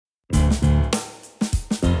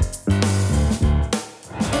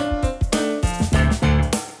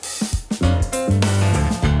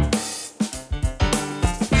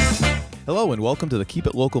Hello and welcome to the Keep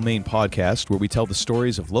It Local Maine podcast, where we tell the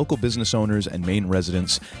stories of local business owners and Maine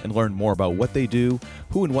residents and learn more about what they do,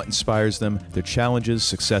 who and what inspires them, their challenges,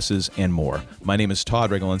 successes, and more. My name is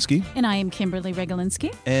Todd Regalinski. And I am Kimberly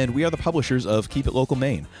Regalinski. And we are the publishers of Keep It Local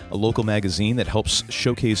Maine, a local magazine that helps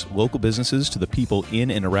showcase local businesses to the people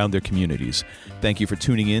in and around their communities. Thank you for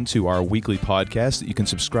tuning in to our weekly podcast that you can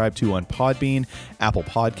subscribe to on Podbean, Apple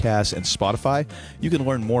Podcasts, and Spotify. You can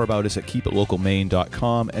learn more about us at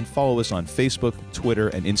keepitlocalmaine.com and follow us on Facebook, Twitter,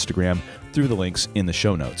 and Instagram through the links in the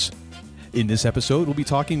show notes. In this episode, we'll be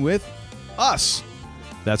talking with us.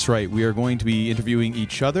 That's right, we are going to be interviewing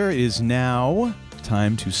each other. It is now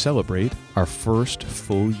time to celebrate our first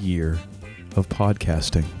full year of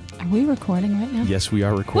podcasting. Are we recording right now? Yes, we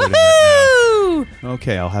are recording right now.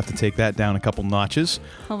 Okay, I'll have to take that down a couple notches.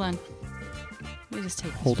 Hold on. Let me just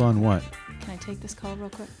take this. Hold on, what? Can I take this call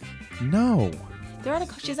real quick? No.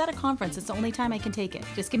 She's at a conference. It's the only time I can take it.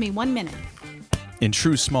 Just give me 1 minute. In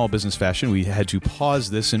true small business fashion, we had to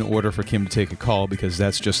pause this in order for Kim to take a call because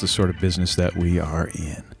that's just the sort of business that we are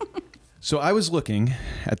in. So I was looking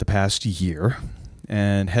at the past year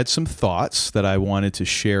and had some thoughts that I wanted to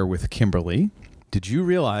share with Kimberly. Did you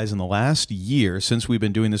realize in the last year, since we've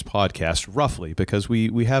been doing this podcast, roughly, because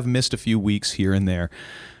we have missed a few weeks here and there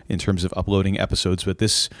in terms of uploading episodes, but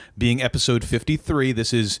this being episode 53,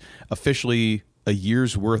 this is officially a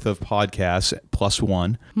year's worth of podcasts plus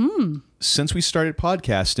one. Since we started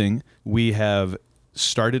podcasting, we have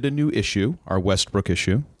started a new issue, our Westbrook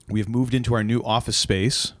issue. We have moved into our new office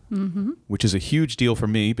space, which is a huge deal for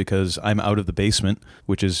me because I'm out of the basement,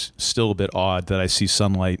 which is still a bit odd that I see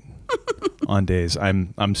sunlight on days.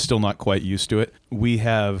 I'm still not quite used to it. We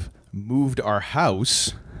have moved our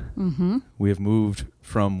house. We have moved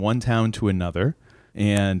from one town to another.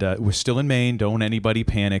 And we're still in Maine. Don't anybody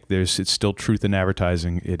panic. It's still truth in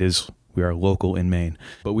advertising. We are local in Maine.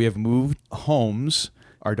 But we have moved homes.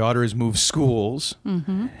 Our daughter has moved schools.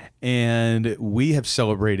 And we have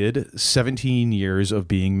celebrated 17 years of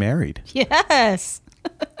being married. Yes.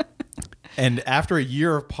 And after a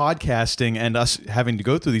year of podcasting and us having to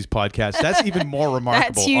go through these podcasts, that's even more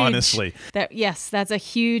remarkable, That's huge. Honestly. That's a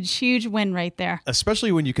huge, huge win right there.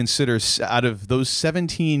 Especially when you consider out of those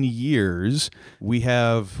 17 years, we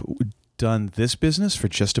have done this business for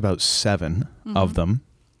just about 7 of them.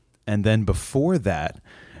 And then before that,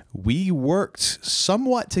 we worked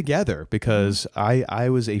somewhat together because I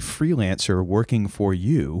was a freelancer working for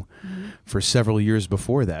you for several years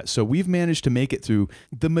before that. So we've managed to make it through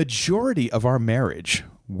the majority of our marriage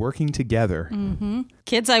working together.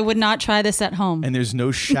 Kids, I would not try this at home. And there's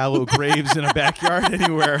no shallow graves in a backyard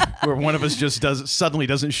anywhere where one of us just suddenly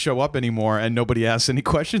doesn't show up anymore and nobody asks any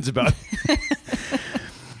questions about it.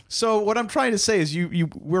 So what I'm trying to say is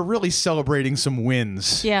we're really celebrating some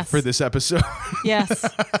wins for this episode. Yes.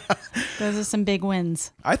 Those are some big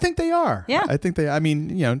wins. I think they are. Yeah. I think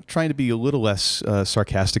trying to be a little less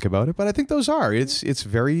sarcastic about it, but I think those are. It's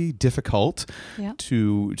very difficult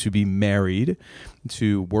to be married,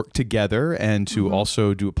 to work together, and to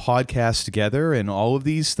also do a podcast together and all of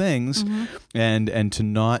these things, and to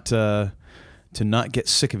not get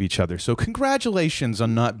sick of each other. So congratulations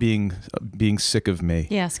on not being sick of me.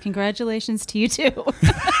 Yes, congratulations to you too.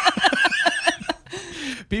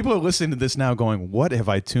 People are listening to this now going, what have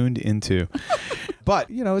I tuned into? But,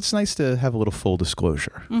 it's nice to have a little full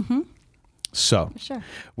disclosure. So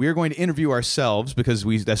we are going to interview ourselves because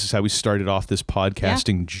this is how we started off this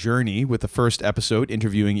podcasting journey with the first episode,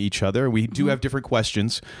 interviewing each other. We do have different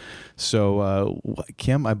questions. So,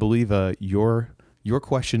 Kim, I believe your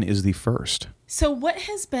question is the first. So what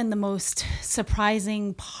has been the most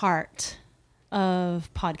surprising part of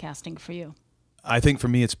podcasting for you? I think for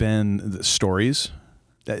me, it's been the stories,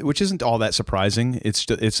 which isn't all that surprising.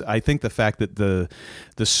 I think the fact that the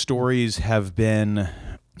stories have been,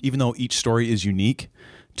 even though each story is unique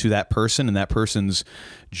to that person and that person's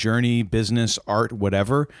journey, business, art,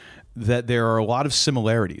 whatever, that there are a lot of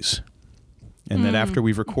similarities. And that after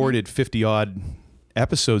we've recorded 50 odd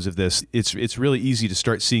episodes of this, it's really easy to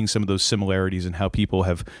start seeing some of those similarities in how people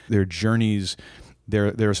have their journeys.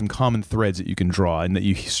 There are some common threads that you can draw, and that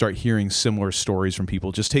you start hearing similar stories from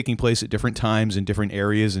people just taking place at different times in different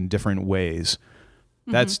areas in different ways.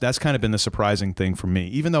 That's kind of been the surprising thing for me,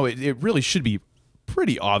 even though it really should be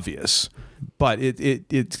pretty obvious, but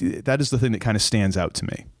that is the thing that kind of stands out to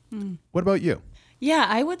me. What about you? Yeah,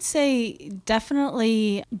 I would say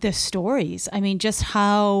definitely the stories. I mean, just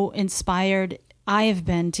how inspired I have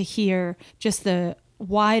been to hear just the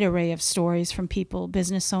wide array of stories from people,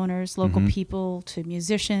 business owners, local people, to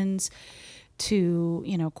musicians,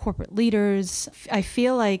 to, corporate leaders. I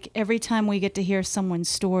feel like every time we get to hear someone's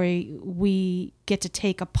story, we get to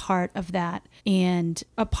take a part of that and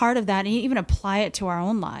even apply it to our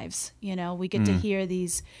own lives. We get to hear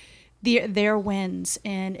their wins,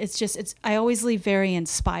 and I always leave very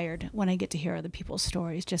inspired when I get to hear other people's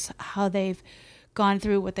stories, just how they've gone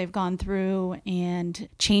through what they've gone through and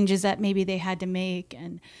changes that maybe they had to make.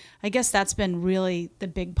 And I guess that's been really the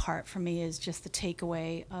big part for me, is just the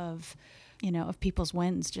takeaway of people's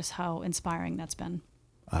wins, just how inspiring that's been.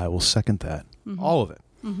 I will second that. All of it.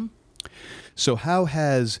 So how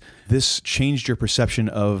has this changed your perception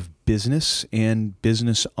of business and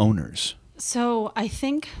business owners? So I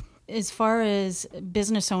think as far as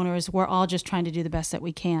business owners, we're all just trying to do the best that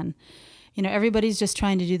we can. Everybody's just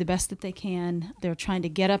trying to do the best that they can. They're trying to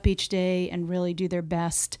get up each day and really do their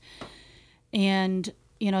best. And,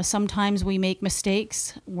 sometimes we make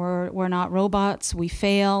mistakes. We're not robots. We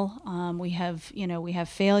fail. We have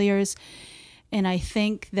failures. And I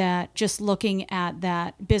think that just looking at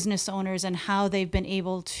that, business owners and how they've been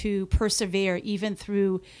able to persevere even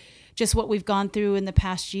through just what we've gone through in the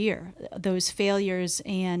past year, those failures,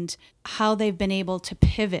 and how they've been able to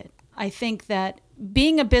pivot. I think that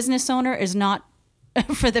being a business owner is not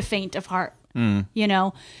for the faint of heart.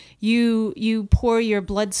 You pour your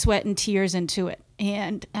blood, sweat, and tears into it.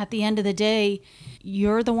 And at the end of the day,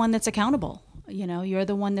 you're the one that's accountable. You're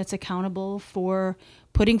the one that's accountable for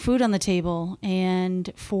putting food on the table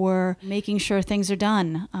and for making sure things are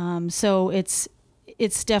done. So it's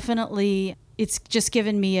definitely, it's just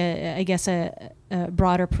given me a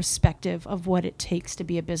broader perspective of what it takes to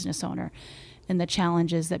be a business owner and the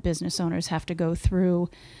challenges that business owners have to go through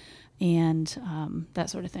and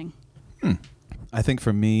that sort of thing. I think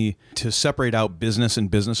for me, to separate out business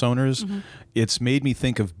and business owners, it's made me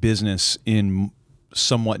think of business in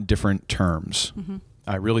somewhat different terms.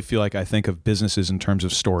 I really feel like I think of businesses in terms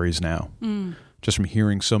of stories now, just from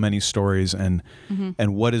hearing so many stories and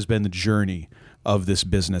what has been the journey of this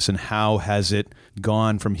business and how has it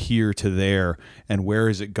gone from here to there and where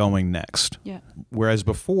is it going next. Yeah. Whereas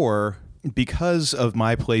before, because of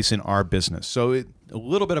my place in our business, so a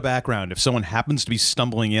little bit of background, if someone happens to be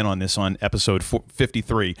stumbling in on this on episode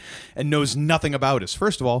 53 and knows nothing about us,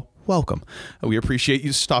 first of all, welcome. We appreciate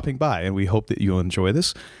you stopping by, and we hope that you'll enjoy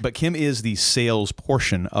this. But Kim is the sales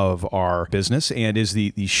portion of our business and is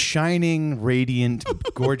the shining, radiant,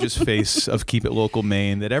 gorgeous face of Keep It Local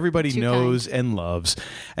Maine that everybody knows and loves.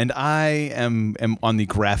 And I am on the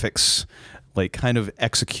graphics, like kind of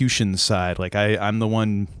execution side. Like I'm the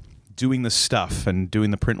one doing the stuff and doing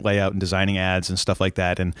the print layout and designing ads and stuff like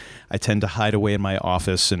that. And I tend to hide away in my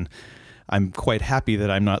office, and I'm quite happy that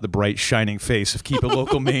I'm not the bright, shining face of Keep It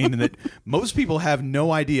Local Maine, and that most people have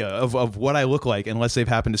no idea of what I look like unless they've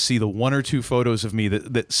happened to see the one or two photos of me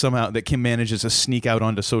that somehow that Kim manages to sneak out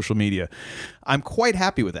onto social media. I'm quite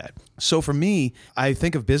happy with that. So for me, I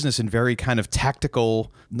think of business in very kind of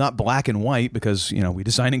tactical, not black and white, because we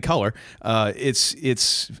design in color.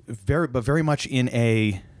 It's very much in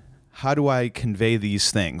a, how do I convey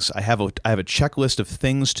these things? I have a checklist of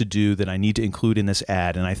things to do that I need to include in this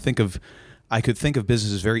ad, and I could think of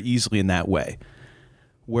businesses very easily in that way.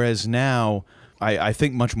 Whereas now, I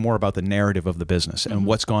think much more about the narrative of the business and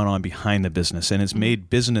what's gone on behind the business, and it's made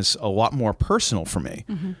business a lot more personal for me.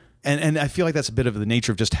 And I feel like that's a bit of the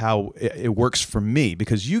nature of just how it works for me,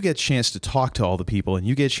 because you get a chance to talk to all the people and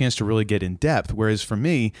you get a chance to really get in depth. Whereas for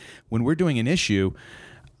me, when we're doing an issue,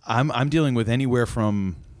 I'm dealing with anywhere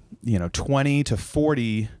from 20 to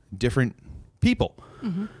 40 different people.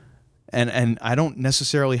 And I don't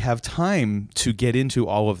necessarily have time to get into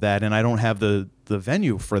all of that, and I don't have the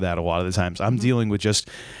venue for that a lot of the times. I'm dealing with just,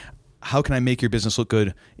 how can I make your business look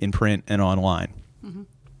good in print and online?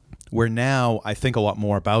 Where now I think a lot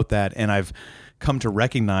more about that, and I've come to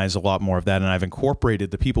recognize a lot more of that, and I've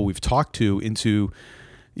incorporated the people we've talked to into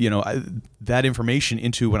that information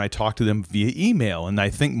into when I talk to them via email, and I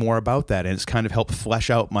think more about that, and it's kind of helped flesh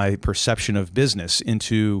out my perception of business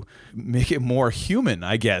into make it more human,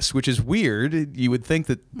 I guess, which is weird. You would think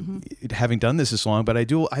that having done this long, but I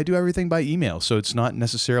do everything by email, so it's not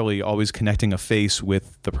necessarily always connecting a face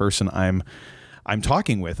with the person I'm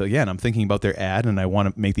talking with. Again, I'm thinking about their ad, and I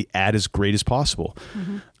want to make the ad as great as possible.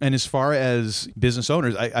 And as far as business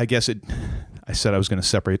owners, I guess I said I was going to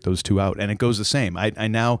separate those two out, and it goes the same. I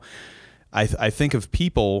now think of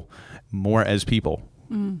people more as people,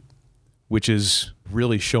 which is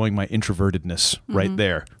really showing my introvertedness right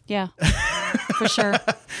there. Yeah, for sure.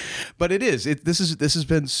 But it is. This has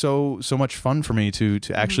been so much fun for me to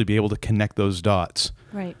actually be able to connect those dots,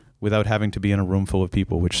 right, without having to be in a room full of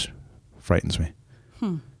people, which frightens me.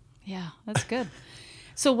 Yeah, that's good.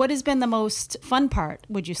 So what has been the most fun part,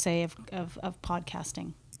 would you say, of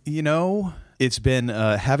podcasting? You know, it's been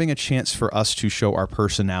having a chance for us to show our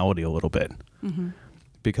personality a little bit. Mm-hmm.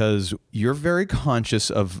 Because you're very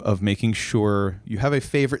conscious of making sure you have a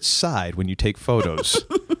favorite side when you take photos.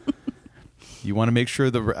 You want to make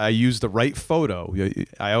sure I use the right photo.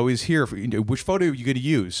 I always hear, which photo are you going to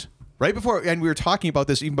use? Right before, and we were talking about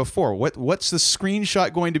this even before, what's the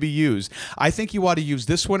screenshot going to be used? I think you ought to use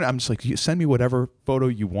this one. I'm just like, send me whatever photo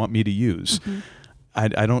you want me to use. Mm-hmm.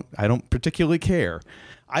 I don't particularly care.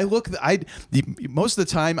 Most of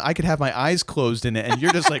the time I could have my eyes closed in it, and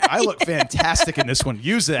you're just like, I look fantastic in this one.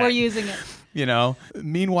 Use that. We're using it. You know.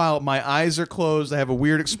 Meanwhile, my eyes are closed. I have a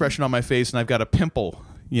weird expression on my face, and I've got a pimple.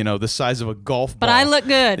 You know, the size of a golf ball. But I look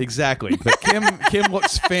good. Exactly. But Kim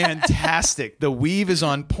looks fantastic. The weave is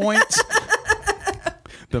on point.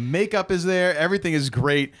 The makeup is there. Everything is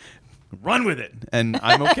great. Run with it. And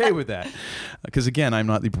I'm okay with that. Because, again, I'm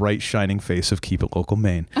not the bright, shining face of Keep It Local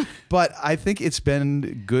Maine. But I think it's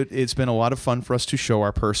been good. It's been a lot of fun for us to show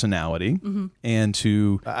our personality and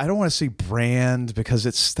to, I don't want to say brand because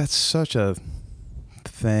that's such a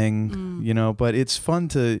thing, you know, but it's fun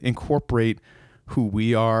to incorporate who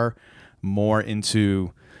we are more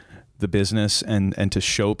into the business and to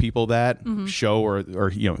show people that, show or,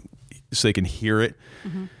 you know, so they can hear it.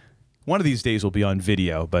 Mm-hmm. One of these days will be on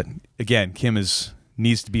video, but again, Kim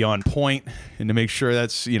needs to be on point, and to make sure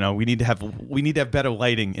that's, you know, we need to have better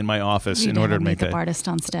lighting in my office in order to make makeup artist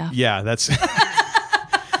on staff. Yeah, that's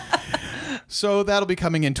so that'll be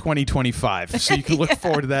coming in 2025. So you can look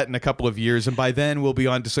forward to that in a couple of years, and by then we'll be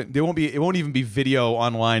on to it won't even be video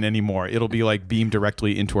online anymore. It'll be like beamed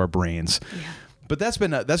directly into our brains. Yeah. But that's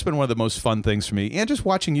been one of the most fun things for me, and just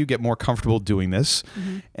watching you get more comfortable doing this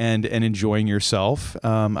and enjoying yourself.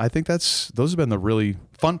 I think those have been the really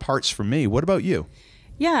fun parts for me. What about you?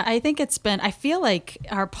 Yeah, I think I feel like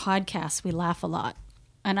our podcast, we laugh a lot,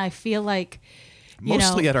 and I feel like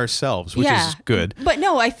mostly at ourselves, which is good. But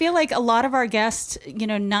no, I feel like a lot of our guests,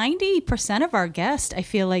 90% of our guests, I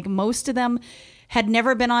feel like most of them had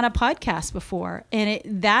never been on a podcast before, and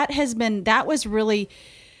that was really,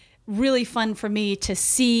 really fun for me to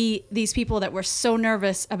see these people that were so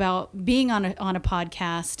nervous about being on a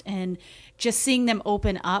podcast, and just seeing them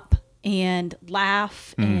open up and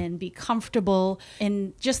laugh and be comfortable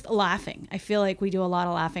and just laughing. I feel like we do a lot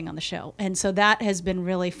of laughing on the show. And so that has been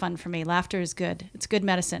really fun for me. Laughter is good. It's good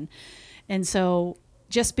medicine. And so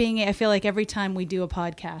I feel like every time we do a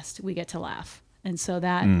podcast, we get to laugh. And so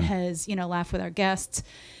that has, laugh with our guests.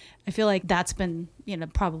 I feel like that's been,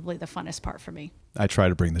 probably the funnest part for me. I try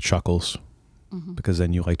to bring the chuckles because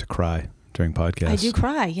then you like to cry during podcasts. I do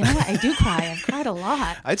cry. You know what? I do cry. I've cried a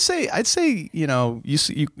lot. I'd say, you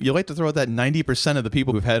like to throw out that 90% of the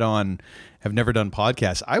people we've had on have never done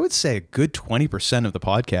podcasts. I would say a good 20% of the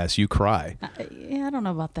podcasts you cry. I don't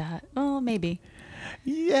know about that. Oh, maybe.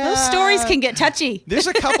 Yeah. Those stories can get touchy. There's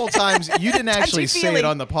a couple times you didn't actually say it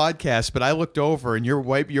on the podcast, but I looked over and you're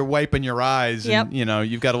wiping your eyes, and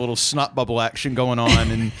you've got a little snot bubble action going on,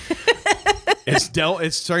 and it's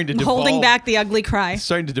starting to devolve. Holding back the ugly cry. It's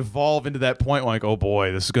starting to devolve into that point like, oh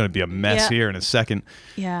boy, this is going to be a mess here in a second.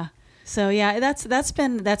 Yeah. So yeah, that's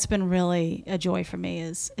been really a joy for me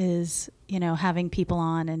is having people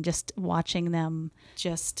on and just watching them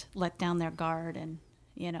just let down their guard and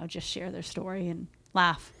just share their story and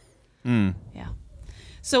laugh. Yeah.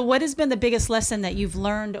 So what has been the biggest lesson that you've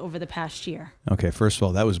learned over the past year? Okay, first of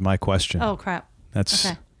all, that was my question. Oh crap.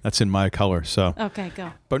 That's in my color. So okay,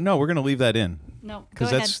 go. But no, we're gonna leave that in. No,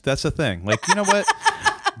 because that's a thing. Like, you know what?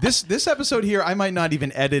 This episode here, I might not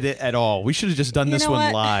even edit it at all. We should have just done this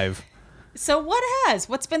one live. So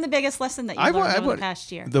what's been the biggest lesson that you've learned over the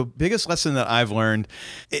past year? The biggest lesson that I've learned,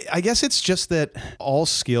 I guess it's just that all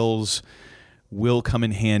skills will come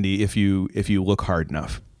in handy if you look hard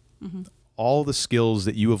enough. Mm-hmm. All the skills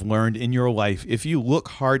that you have learned in your life, if you look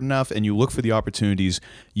hard enough and you look for the opportunities,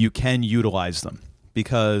 you can utilize them.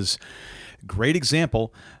 Because, great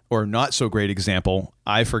example, or not so great example,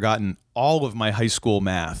 I've forgotten all of my high school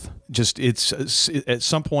math. It's at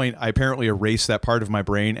some point I apparently erased that part of my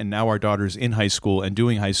brain, and now our daughter's in high school and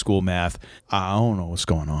doing high school math. I don't know what's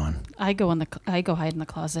going on. I go hide in the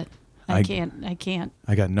closet. I can't.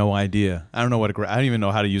 I got no idea. I don't know I don't even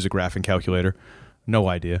know how to use a graphing calculator. No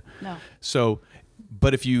idea. No. So,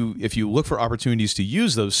 but if you look for opportunities to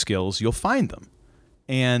use those skills, you'll find them.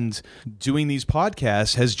 And doing these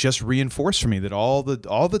podcasts has just reinforced for me that all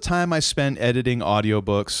the time I spent editing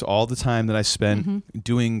audiobooks, all the time that I spent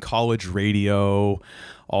doing college radio,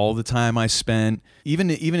 all the time I spent, even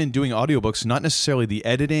in doing audiobooks, not necessarily the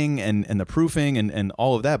editing and the proofing and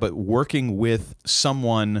all of that, but working with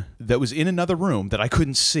someone that was in another room that I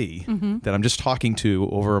couldn't see, that I'm just talking to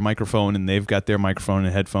over a microphone, and they've got their microphone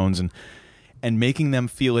and headphones, and making them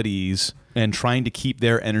feel at ease and trying to keep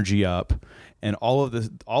their energy up. And all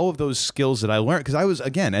of those skills that I learned, because I was,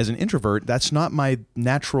 again, as an introvert, that's not my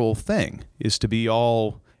natural thing, is to be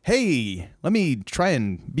all, hey, let me try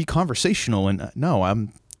and be conversational. And no,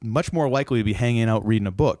 I'm much more likely to be hanging out reading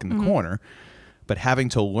a book in the corner. But having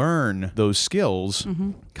to learn those skills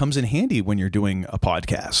comes in handy when you're doing a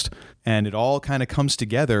podcast. And it all kind of comes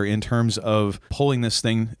together in terms of pulling this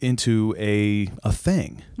thing into a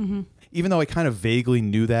thing. Even though I kind of vaguely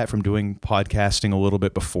knew that from doing podcasting a little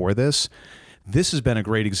bit before this has been a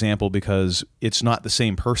great example because it's not the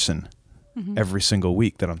same person every single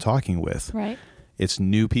week that I'm talking with. Right. It's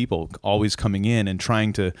new people always coming in and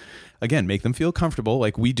trying to, again, make them feel comfortable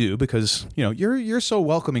like we do, because, you know, you're so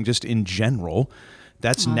welcoming just in general.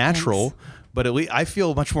 That's natural. Thanks. But at least I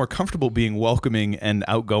feel much more comfortable being welcoming and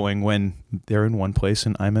outgoing when they're in one place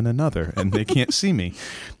and I'm in another and they can't see me.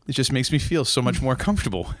 It just makes me feel so much more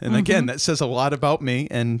comfortable. And again, that says a lot about me,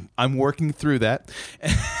 and I'm working through that.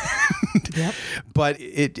 Yep. But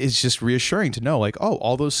it is just reassuring to know, like, oh,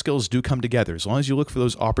 all those skills do come together. As long as you look for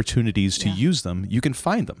those opportunities to use them, you can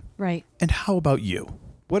find them. Right. And how about you?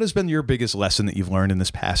 What has been your biggest lesson that you've learned in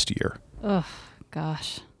this past year? Oh,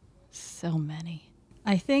 gosh. So many.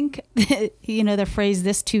 I think, you know, the phrase,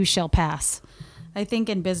 this too shall pass. I think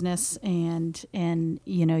in business and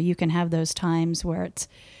you know, you can have those times where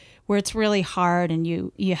it's really hard, and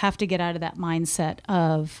you have to get out of that mindset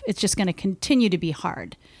of it's just going to continue to be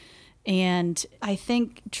hard. And I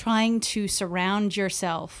think trying to surround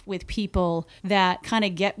yourself with people that kind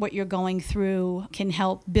of get what you're going through can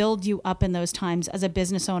help build you up in those times as a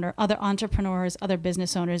business owner, other entrepreneurs, other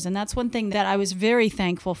business owners. And that's one thing that I was very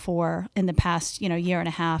thankful for in the past, you know, year and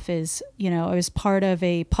a half is, you know, I was part of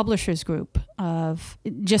a publishers group of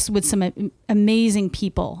just with some amazing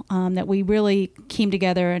people that we really came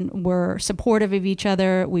together and were supportive of each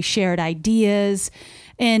other. We shared ideas.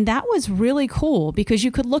 And that was really cool because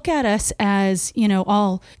you could look at us as, you know,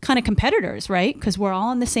 all kind of competitors, right? Because we're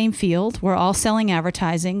all in the same field. We're all selling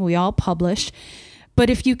advertising. We all publish. But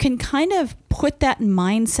if you can kind of put that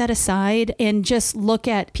mindset aside and just look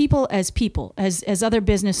at people, as other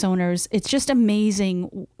business owners, it's just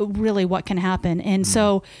amazing really what can happen. And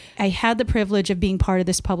so I had the privilege of being part of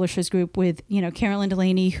this publishers group with, you know, Carolyn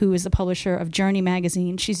Delaney, who is the publisher of Journey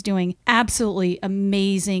magazine. She's doing absolutely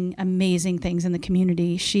amazing, amazing things in the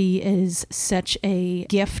community. She is such a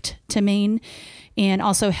gift to Maine. And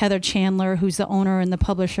also Heather Chandler, who's the owner and the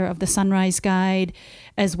publisher of the Sunrise Guide,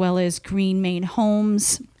 as well as Green Maine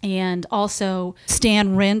Homes. And also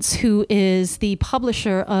Stan Rintz, who is the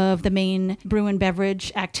publisher of the Maine Brew and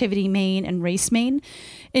Beverage, Activity Maine, and Race Maine.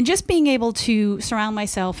 And just being able to surround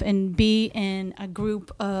myself and be in a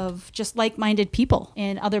group of just like-minded people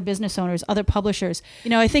and other business owners, other publishers. You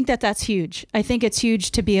know, I think that that's huge. I think it's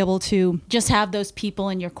huge to be able to just have those people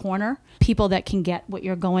in your corner, people that can get what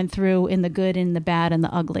you're going through in the good and the bad and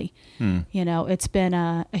the ugly. You know, it's been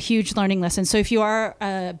a huge learning lesson. So if you are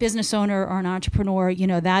a business owner or an entrepreneur, you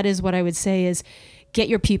know, that is what I would say is get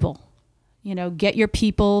your people. You know, get your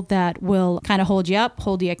people that will kind of hold you up,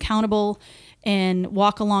 hold you accountable, and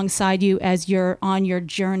walk alongside you as you're on your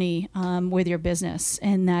journey with your business,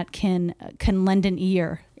 and that can lend an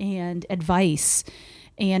ear and advice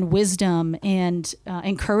and wisdom and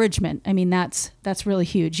encouragement. I mean, that's really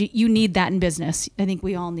huge. You need that in business. I think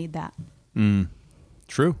we all need that.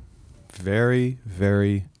 True. Very,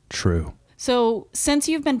 very true. So since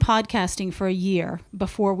you've been podcasting for a year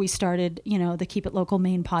before we started, you know, the Keep It Local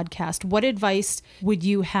Maine podcast, what advice would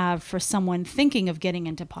you have for someone thinking of getting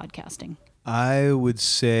into podcasting? I would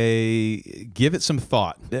say give it some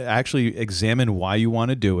thought. Actually examine why you want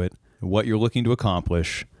to do it, what you're looking to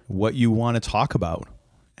accomplish, what you want to talk about,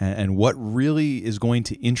 and what really is going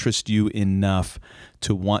to interest you enough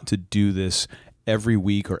to want to do this every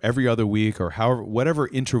week or every other week or however, whatever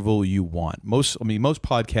interval you want. Most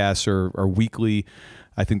podcasts are weekly.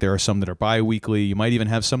 I think there are some that are bi-weekly. You might even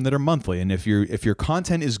have some that are monthly. And if your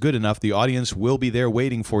content is good enough, the audience will be there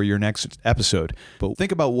waiting for your next episode. But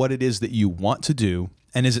think about what it is that you want to do.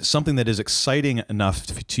 And is it something that is exciting enough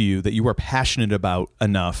to you, that you are passionate about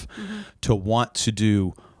enough to want to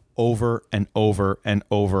do over and over and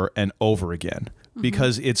over and over again?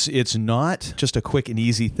 Because it's not just a quick and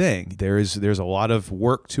easy thing. There's a lot of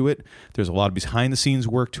work to it. There's a lot of behind the scenes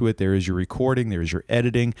work to it. There is your recording. There is your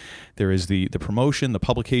editing. There is the promotion, the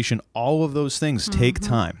publication. All of those things take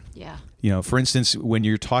time. Yeah. You know, for instance, when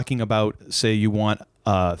you're talking about, say, you want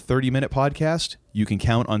A 30-minute podcast, you can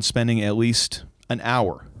count on spending at least an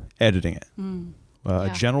hour editing it. A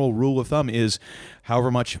general rule of thumb is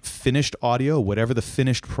however much finished audio, whatever the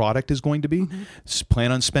finished product is going to be,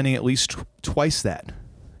 plan on spending at least twice that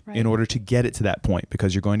in order to get it to that point,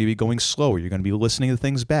 because you're going to be going slower. You're going to be listening to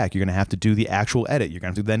things back. You're going to have to do the actual edit. You're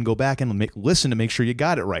going to have to then go back and listen to make sure you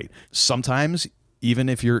got it right. Sometimes, even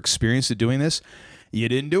if you're experienced at doing this, you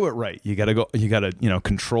didn't do it right. You got to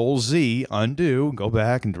Control Z, undo, go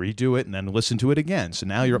back and redo it, and then listen to it again. So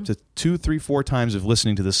now you're up to 2, 3, 4 times of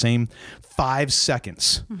listening to the same 5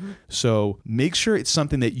 seconds. So make sure it's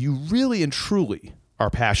something that you really and truly are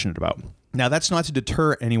passionate about. Now, that's not to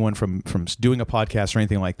deter anyone from doing a podcast or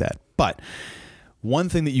anything like that. But one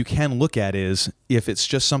thing that you can look at is if it's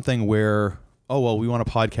just something where, oh, well, we want a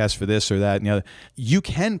podcast for this or that and the other, you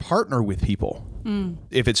can partner with people.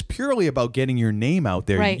 If it's purely about getting your name out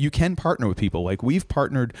there, you can partner with people. Like we've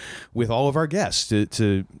partnered with all of our guests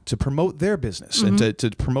to promote their business and to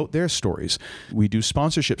promote their stories. We do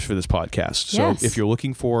sponsorships for this podcast. So if you're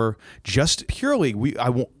looking for just purely, I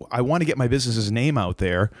want to get my business's name out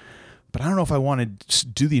there, but I don't know if I want to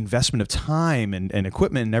do the investment of time and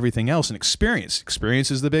equipment and everything else and experience. Experience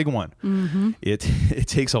is the big one. It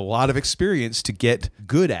takes a lot of experience to get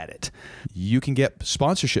good at it. You can get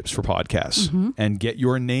sponsorships for podcasts and get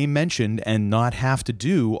your name mentioned and not have to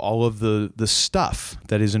do all of the stuff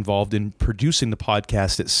that is involved in producing the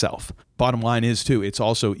podcast itself. Bottom line is, too, it's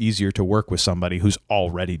also easier to work with somebody who's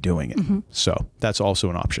already doing it. So that's also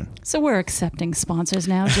an option. So we're accepting sponsors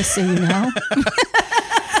now, just so you know.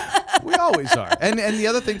 We always are. And the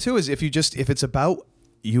other thing too is if it's about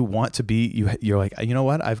you want to be, you're like, you know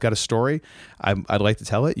what, I've got a story, I'd like to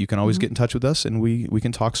tell it. You can always get in touch with us and we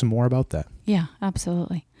can talk some more about that. Yeah,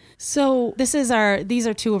 absolutely. So these are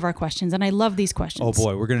 2 of our questions, and I love these questions. Oh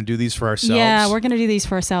boy, we're going to do these for ourselves. Yeah, we're going to do these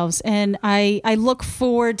for ourselves, and I look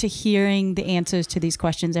forward to hearing the answers to these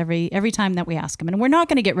questions every time that we ask them. And we're not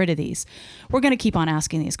going to get rid of these. We're going to keep on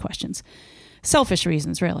asking these questions. Selfish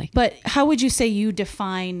reasons, really. But how would you say you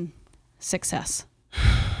define success?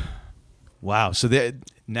 Wow. So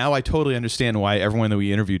now I totally understand why everyone that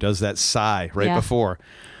we interview does that sigh before.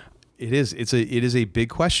 It is a big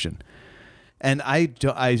question. And I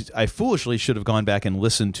foolishly should have gone back and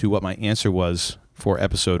listened to what my answer was for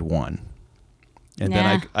episode 1. And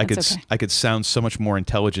then I could sound so much more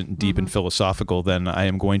intelligent and deep and philosophical than I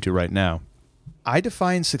am going to right now. I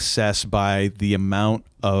define success by the amount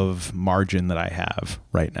of margin that I have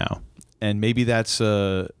right now. And maybe that's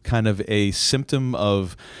a kind of a symptom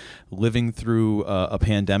of living through a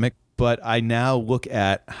pandemic. But I now look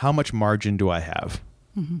at how much margin do I have?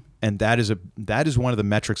 And that is one of the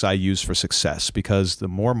metrics I use for success, because the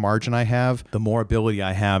more margin I have, the more ability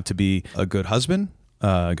I have to be a good husband,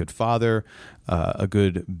 a good father, a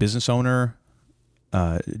good business owner,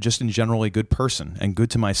 just in general a good person and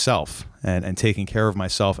good to myself and taking care of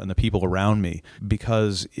myself and the people around me.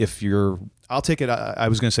 Because I'll take it,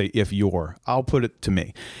 I'll put it to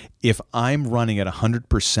me. If I'm running at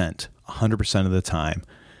 100% of the time,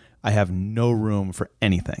 I have no room for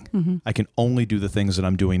anything. I can only do the things that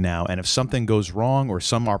I'm doing now. And if something goes wrong or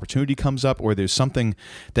some opportunity comes up or there's something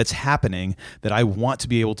that's happening that I want to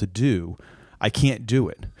be able to do, I can't do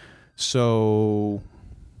it. So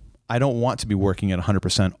I don't want to be working at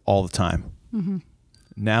 100% all the time.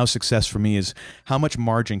 Now success for me is how much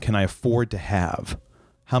margin can I afford to have?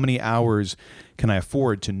 How many hours can I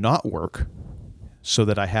afford to not work so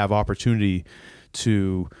that I have opportunity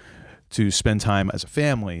to spend time as a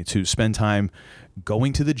family, to spend time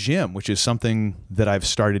going to the gym, which is something that I've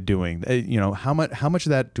started doing. How much of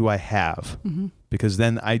that do I have? Because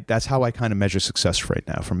then that's how I kind of measure success right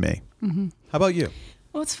now for me. How about you?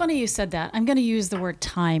 Well, it's funny you said that. I'm going to use the word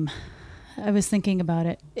time. I was thinking about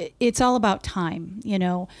it. It's all about time,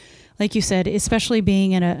 like you said, especially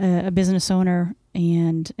being a business owner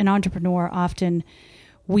and an entrepreneur. Often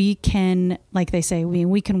we can, like they say,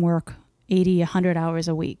 we can work 80, 100 hours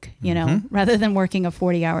a week, rather than working a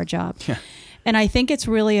 40-hour job. Yeah. And I think it's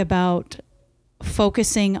really about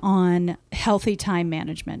focusing on healthy time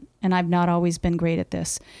management. And I've not always been great at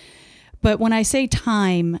this. But when I say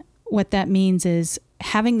time, what that means is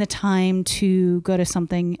having the time to go to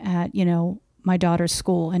something at, my daughter's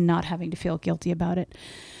school and not having to feel guilty about it.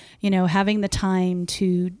 Having the time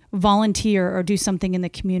to volunteer or do something in the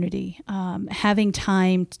community, having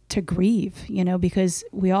time to grieve, because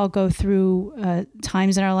we all go through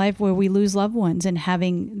times in our life where we lose loved ones, and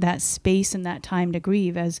having that space and that time to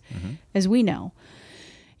grieve as we know.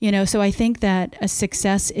 So I think that a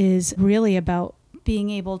success is really about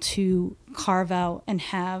being able to carve out and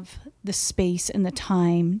have the space and the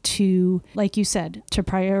time to, like you said, to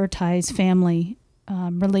prioritize family,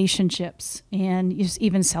 relationships and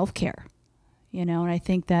even self-care, and I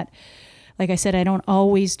think that, like I said, I don't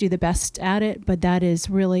always do the best at it, but that has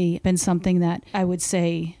really been something that I would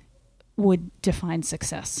say would define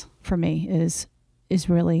success for me is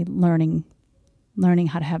really learning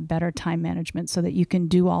how to have better time management so that you can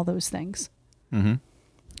do all those things. Mm-hmm.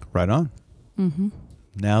 Right on. Mm-hmm.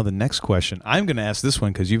 Now the next question. I'm going to ask this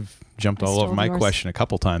one because you've jumped all over my question a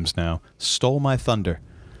couple times now. Stole my thunder,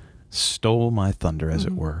 as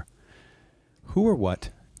it were. Who or what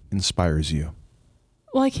inspires you?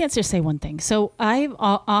 Well, I can't just say one thing. So I'm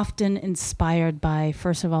often inspired by,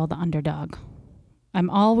 first of all, the underdog. I'm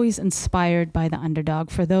always inspired by the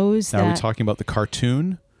underdog. For those now, are we talking about the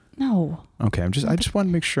cartoon? No. Okay, I just want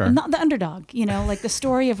to make sure. Not the underdog, like the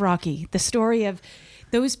story of Rocky, the story of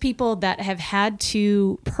those people that have had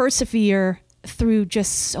to persevere through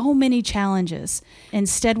just so many challenges.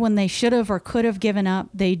 Instead, when they should have or could have given up,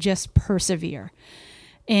 they just persevere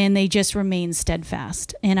and they just remain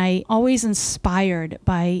steadfast. And I always inspired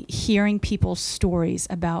by hearing people's stories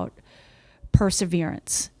about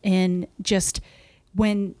perseverance, and just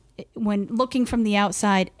when looking from the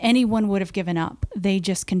outside, anyone would have given up. They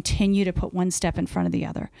just continue to put one step in front of the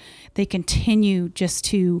other. They continue just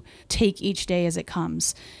to take each day as it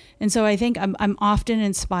comes. And so I think I'm often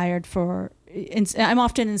inspired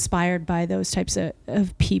by those types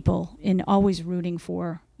of people, and always rooting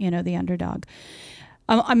for, the underdog.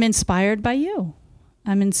 I'm inspired by you.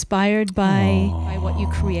 I'm inspired by what you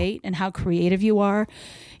create and how creative you are.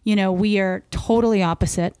 We are totally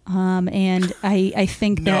opposite. And I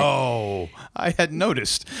think that... No, I had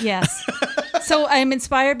noticed. Yes. So I'm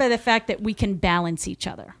inspired by the fact that we can balance each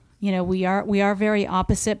other. We are very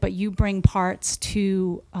opposite, but you bring parts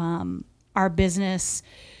to our business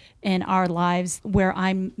and our lives where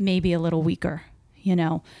I'm maybe a little weaker,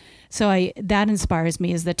 So that inspires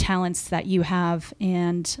me, is the talents that you have,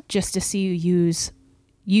 and just to see you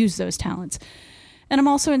use those talents. And I'm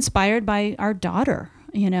also inspired by our daughter.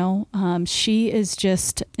 She is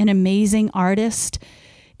just an amazing artist,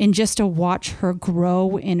 and just to watch her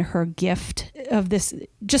grow in her gift of this,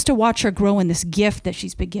 just to watch her grow in this gift that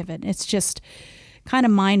she's been given. It's just kind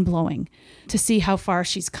of mind blowing to see how far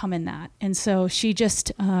she's come in that. And so she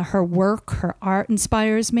just, her work, her art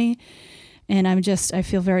inspires me. And I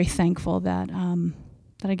feel very thankful that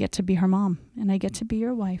I get to be her mom, and I get to be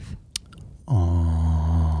your wife.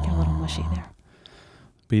 Aww. Got a little mushy there.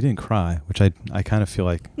 But you didn't cry, which I kind of feel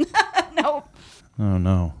like... No. Oh,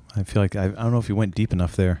 no. I feel like I don't know if you went deep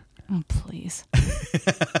enough there. Oh, please.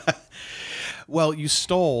 Well, you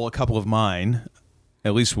stole a couple of mine,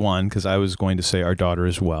 at least one, because I was going to say our daughter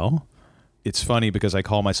as well. It's funny because I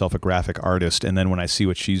call myself a graphic artist, and then when I see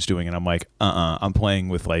what she's doing, and I'm like, I'm playing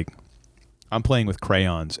with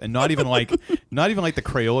crayons, and not even like the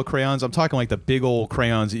Crayola crayons. I'm talking like the big old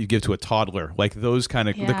crayons that you give to a toddler, like those kind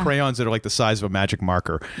of the crayons that are like the size of a magic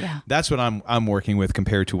marker. Yeah. That's what I'm working with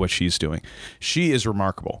compared to what she's doing. She is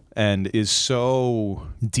remarkable and is so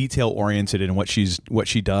detail oriented in what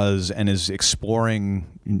she does, and is exploring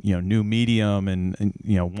new medium and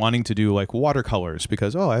wanting to do like watercolors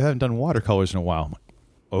because I haven't done watercolors in a while. I'm like,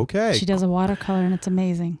 okay. She does a watercolor and it's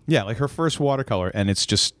amazing. Yeah, like her first watercolor, and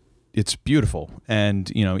it's beautiful. And,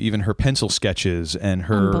 even her pencil sketches and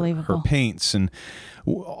her paints and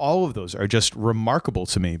all of those are just remarkable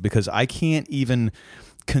to me, because I can't even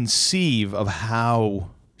conceive of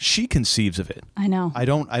how she conceives of it. I know. I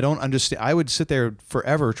don't understand. I would sit there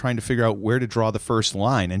forever trying to figure out where to draw the first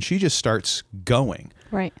line, and she just starts going.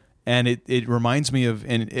 Right. And it reminds me of,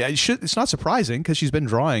 and it's not surprising because she's been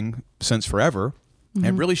drawing since forever. Mm-hmm. I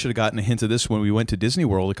really should have gotten a hint of this when we went to Disney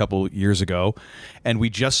World a couple years ago, and we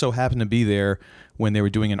just so happened to be there when they were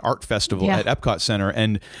doing an art festival at Epcot Center,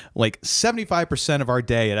 and like 75% of our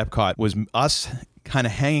day at Epcot was us kind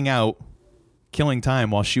of hanging out, killing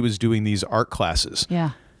time while she was doing these art classes.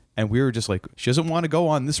 Yeah. And we were just like, she doesn't want to go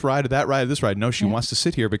on this ride or that ride or this ride. No, she wants to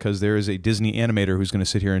sit here because there is a Disney animator who's going to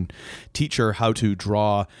sit here and teach her how to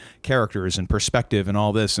draw characters and perspective and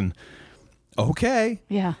all this. And okay.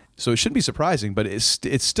 Yeah. So it shouldn't be surprising, but it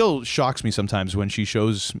still shocks me sometimes when she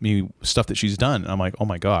shows me stuff that she's done. And I'm like, oh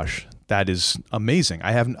my gosh, that is amazing.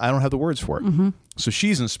 I don't have the words for it. Mm-hmm. So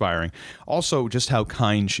she's inspiring. Also, just how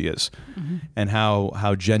kind she is, mm-hmm. and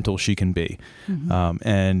how gentle she can be, mm-hmm.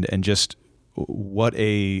 And just what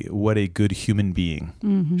a good human being,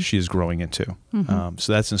 mm-hmm. she is growing into. Mm-hmm.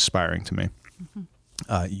 So that's inspiring to me.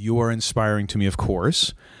 Mm-hmm. You are inspiring to me, of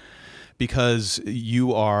course, because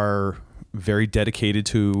you are very dedicated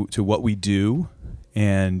to what we do,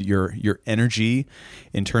 and your energy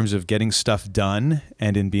in terms of getting stuff done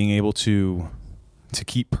and in being able to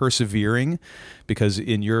keep persevering, because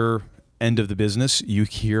in your end of the business, you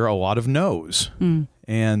hear a lot of no's.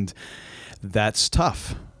 And that's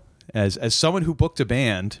tough. As someone who booked 2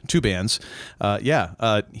 bands,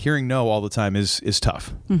 hearing no all the time is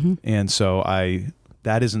tough. And so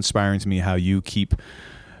that is inspiring to me, how you keep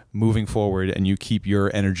moving forward and you keep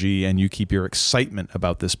your energy and you keep your excitement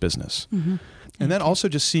about this business. And then also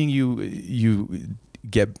just seeing you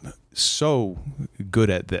get so good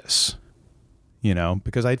at this,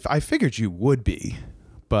 because I figured you would be,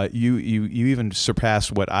 but you even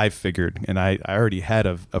surpassed what I figured. And I already had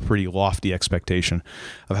a pretty lofty expectation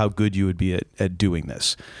of how good you would be at doing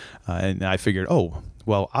this. And I figured, oh,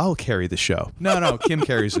 well, I'll carry the show. No, Kim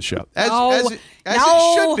carries the show. As it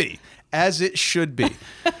should be. As it should be.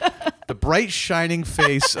 The bright, shining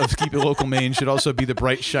face of Keep It Local Maine should also be the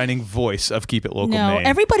bright, shining voice of Keep It Local Maine. No,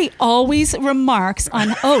 everybody always remarks on,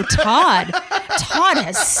 Todd. Todd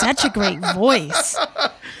has such a great voice.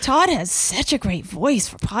 Todd has such a great voice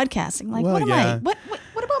for podcasting. Like, well, what am I?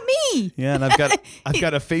 What about me? Yeah, and I've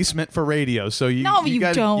got a face meant for radio, so you don't. You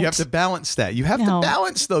have to balance that. You have to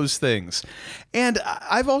balance those things. And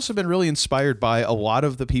I've also been really inspired by a lot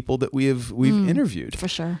of the people that we've interviewed. For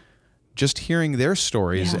sure. Just hearing their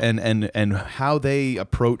stories and how they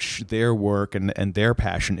approach their work and their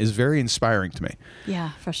passion is very inspiring to me.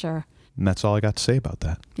 Yeah, for sure. And that's all I got to say about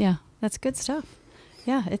that. Yeah, that's good stuff.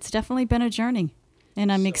 Yeah, it's definitely been a journey.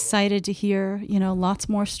 And I'm excited to hear, lots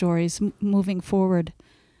more stories moving forward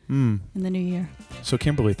in the new year. So,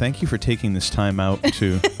 Kimberly, thank you for taking this time out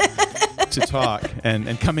to talk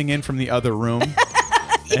and coming in from the other room.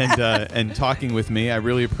 And talking with me. I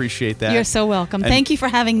really appreciate that. You're so welcome. Thank you for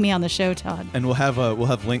having me on the show, Todd. And we'll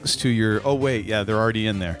have links to your. Oh wait, yeah, they're already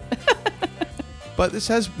in there. But this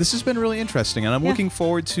has been really interesting, and I'm looking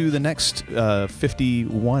forward to the next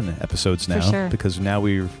 51 episodes now. For sure. Because now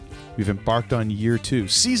we've embarked on year 2,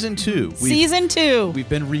 season 2. Season 2. We've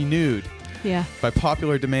been renewed. Yeah. By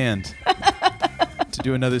popular demand. To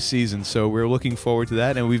do another season, so we're looking forward to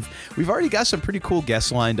that, and we've already got some pretty cool guests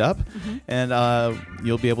lined up, and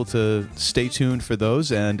you'll be able to stay tuned for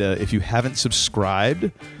those. And if you haven't subscribed,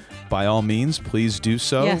 by all means, please do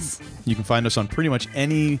so. Yes. You can find us on pretty much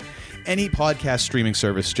any podcast streaming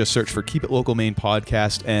service. Just search for Keep It Local Maine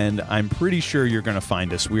Podcast, and I'm pretty sure you're going to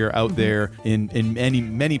find us. We are out there in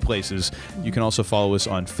many places. You can also follow us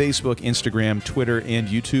on Facebook, Instagram, Twitter, and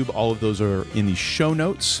YouTube. All of those are in the show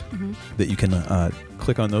notes that you can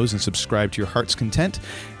click on those and subscribe to your heart's content.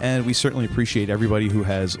 And we certainly appreciate everybody who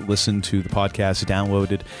has listened to the podcast,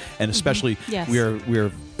 downloaded, and especially we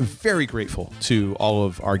are very grateful to all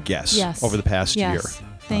of our guests over the past year.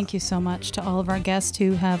 Thank you so much to all of our guests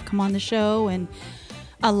who have come on the show and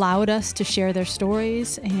allowed us to share their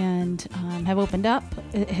stories and have opened up.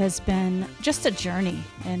 It has been just a journey,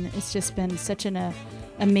 and it's just been such an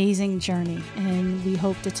amazing journey. And we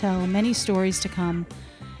hope to tell many stories to come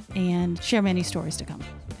and share many stories to come.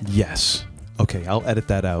 Yes. Okay, I'll edit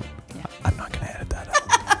that out. Yeah. I'm not going to edit that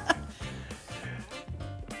out.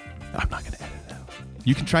 I'm not going to edit it out.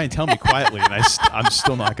 You can try and tell me quietly, and I'm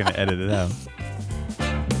still not going to edit it out.